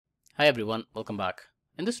Hi everyone, welcome back.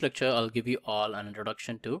 In this lecture, I'll give you all an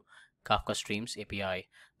introduction to Kafka Streams API.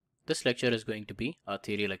 This lecture is going to be a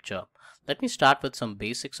theory lecture. Let me start with some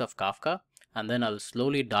basics of Kafka and then I'll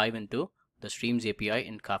slowly dive into the Streams API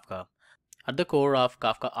in Kafka. At the core of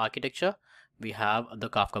Kafka architecture, we have the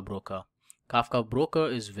Kafka broker. Kafka broker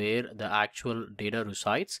is where the actual data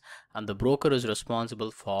resides and the broker is responsible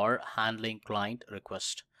for handling client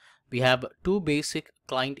requests. We have two basic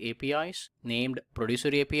client APIs named Producer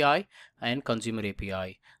API and Consumer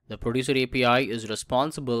API. The Producer API is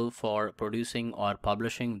responsible for producing or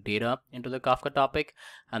publishing data into the Kafka topic,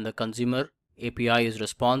 and the Consumer API is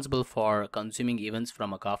responsible for consuming events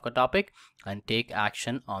from a Kafka topic and take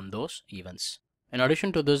action on those events. In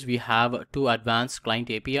addition to this, we have two advanced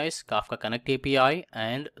client APIs, Kafka Connect API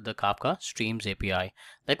and the Kafka Streams API.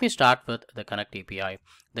 Let me start with the Connect API.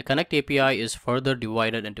 The Connect API is further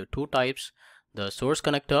divided into two types, the source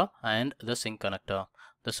connector and the sink connector.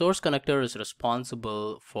 The source connector is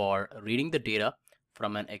responsible for reading the data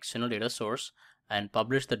from an external data source and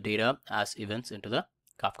publish the data as events into the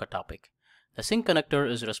Kafka topic. The sink connector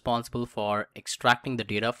is responsible for extracting the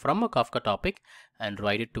data from a Kafka topic and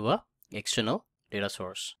write it to an external data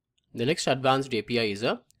source. The next advanced API is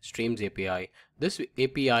a Streams API. This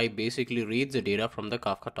API basically reads the data from the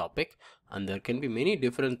Kafka topic, and there can be many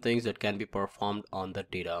different things that can be performed on the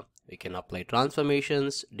data. We can apply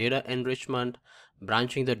transformations, data enrichment,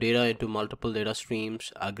 branching the data into multiple data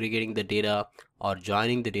streams, aggregating the data, or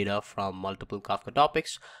joining the data from multiple Kafka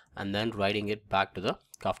topics and then writing it back to the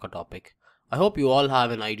Kafka topic. I hope you all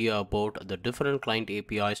have an idea about the different client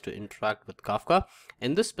APIs to interact with Kafka.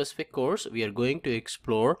 In this specific course, we are going to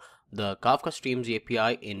explore the Kafka Streams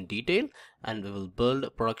API in detail, and we will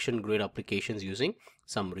build production grade applications using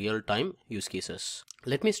some real-time use cases.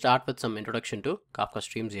 Let me start with some introduction to Kafka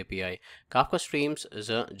Streams API. Kafka Streams is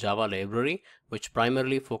a Java library which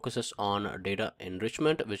primarily focuses on data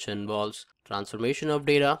enrichment, which involves transformation of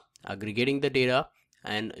data, aggregating the data,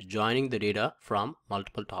 and joining the data from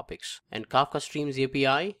multiple topics. And Kafka Streams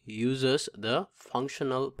API uses the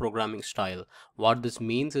functional programming style. What this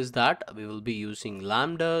means is that we will be using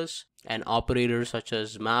lambdas and operators such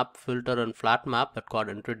as map, filter, and flat map that got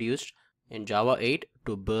introduced in Java 8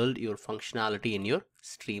 to build your functionality in your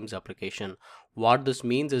Streams application. What this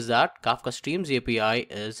means is that Kafka Streams API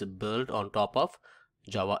is built on top of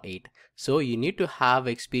Java 8. So you need to have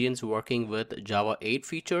experience working with Java 8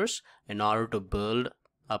 features in order to build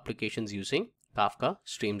applications using Kafka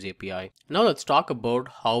Streams API. Now let's talk about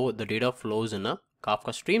how the data flows in a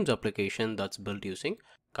Kafka Streams application that's built using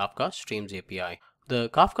Kafka Streams API. The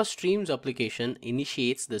Kafka Streams application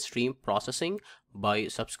initiates the stream processing by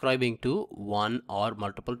subscribing to one or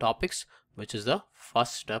multiple topics, which is the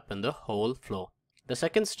first step in the whole flow. The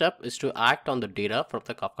second step is to act on the data from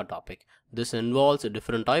the Kafka topic. This involves a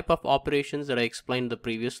different type of operations that I explained in the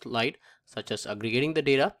previous slide, such as aggregating the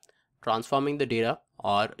data, transforming the data,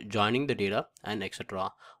 or joining the data, and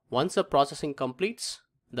etc. Once the processing completes,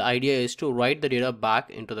 the idea is to write the data back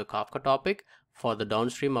into the Kafka topic for the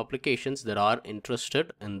downstream applications that are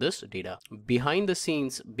interested in this data. Behind the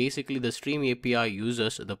scenes, basically the Stream API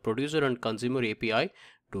uses the Producer and Consumer API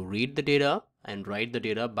to read the data and write the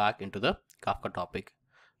data back into the Kafka topic.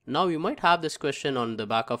 Now you might have this question on the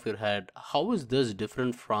back of your head: how is this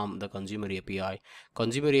different from the Consumer API?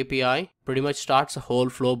 Consumer API pretty much starts the whole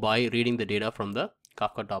flow by reading the data from the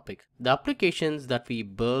Kafka topic. The applications that we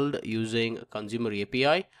build using Consumer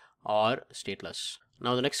API are stateless.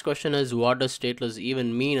 Now the next question is, what does stateless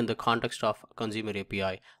even mean in the context of Consumer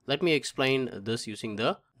API? Let me explain this using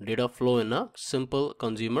the data flow in a simple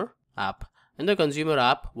consumer app. In the consumer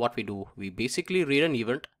app, what we do, we basically read an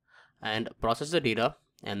event and process the data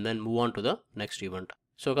and then move on to the next event.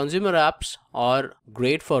 So consumer apps are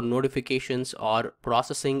great for notifications or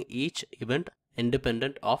processing each event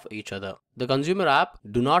independent of each other. The consumer app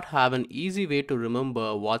do not have an easy way to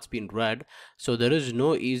remember what's been read, so there is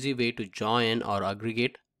no easy way to join or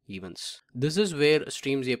aggregate events. This is where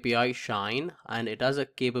Streams API shine, and it has a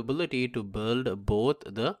capability to build both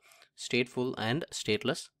the stateful and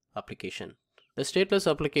stateless application. The stateless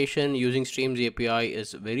application using Streams API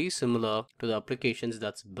is very similar to the applications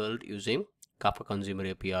that's built using Kafka Consumer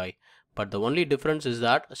API. But the only difference is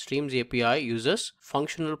that Streams API uses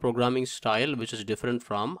functional programming style, which is different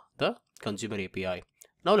from the Consumer API.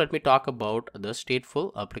 Now let me talk about the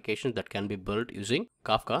stateful applications that can be built using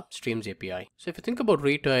Kafka Streams API. So if you think about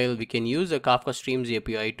retail, we can use the Kafka Streams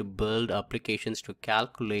API to build applications to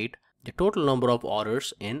calculate the total number of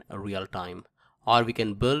orders in real time. Or we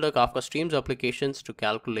can build a Kafka Streams applications to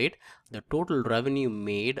calculate the total revenue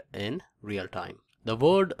made in real time. The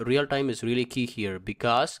word real time is really key here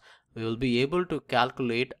because we will be able to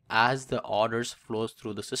calculate as the orders flows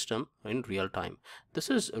through the system in real time. This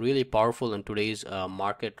is really powerful in today's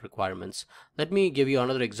market requirements. Let me give you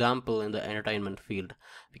another example in the entertainment field.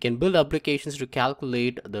 We can build applications to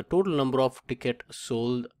calculate the total number of tickets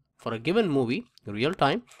sold for a given movie in real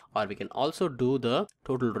time, or we can also do the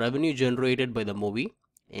total revenue generated by the movie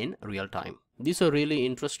in real time. These are really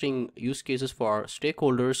interesting use cases for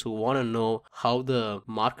stakeholders who want to know how the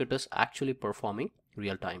market is actually performing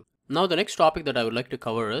real time. Now the next topic that I would like to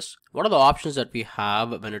cover is what are the options that we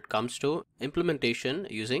have when it comes to implementation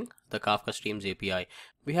using the Kafka Streams API.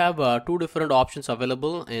 We have two different options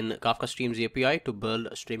available in Kafka Streams API to build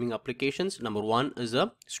streaming applications. Number one is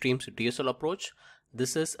a Streams DSL approach.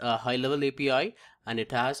 This is a high-level API and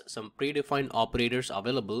it has some predefined operators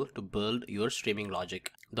available to build your streaming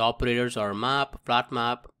logic. The operators are map, flat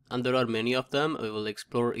map, and there are many of them. We will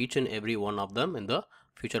explore each and every one of them in the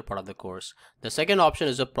future part of the course. The second option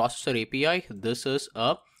is a processor API. This is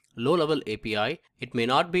a low-level API. It may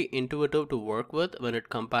not be intuitive to work with when it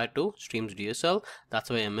compared to Streams DSL. That's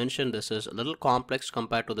why I mentioned this is a little complex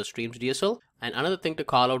compared to the Streams DSL. And another thing to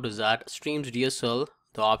call out is that Streams DSL,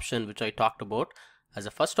 the option which I talked about as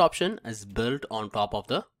a first option, is built on top of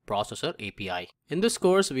the processor API. In this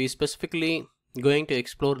course, we specifically going to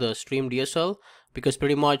explore the Stream DSL because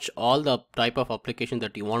pretty much all the type of application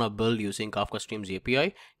that you want to build using Kafka Streams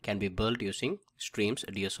API can be built using Streams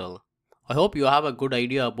DSL. I hope you have a good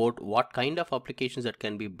idea about what kind of applications that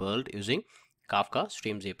can be built using Kafka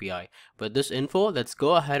Streams API. With this info, let's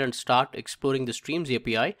go ahead and start exploring the Streams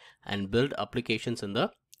API and build applications in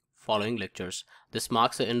the following lectures. This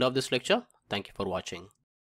marks the end of this lecture. Thank you for watching.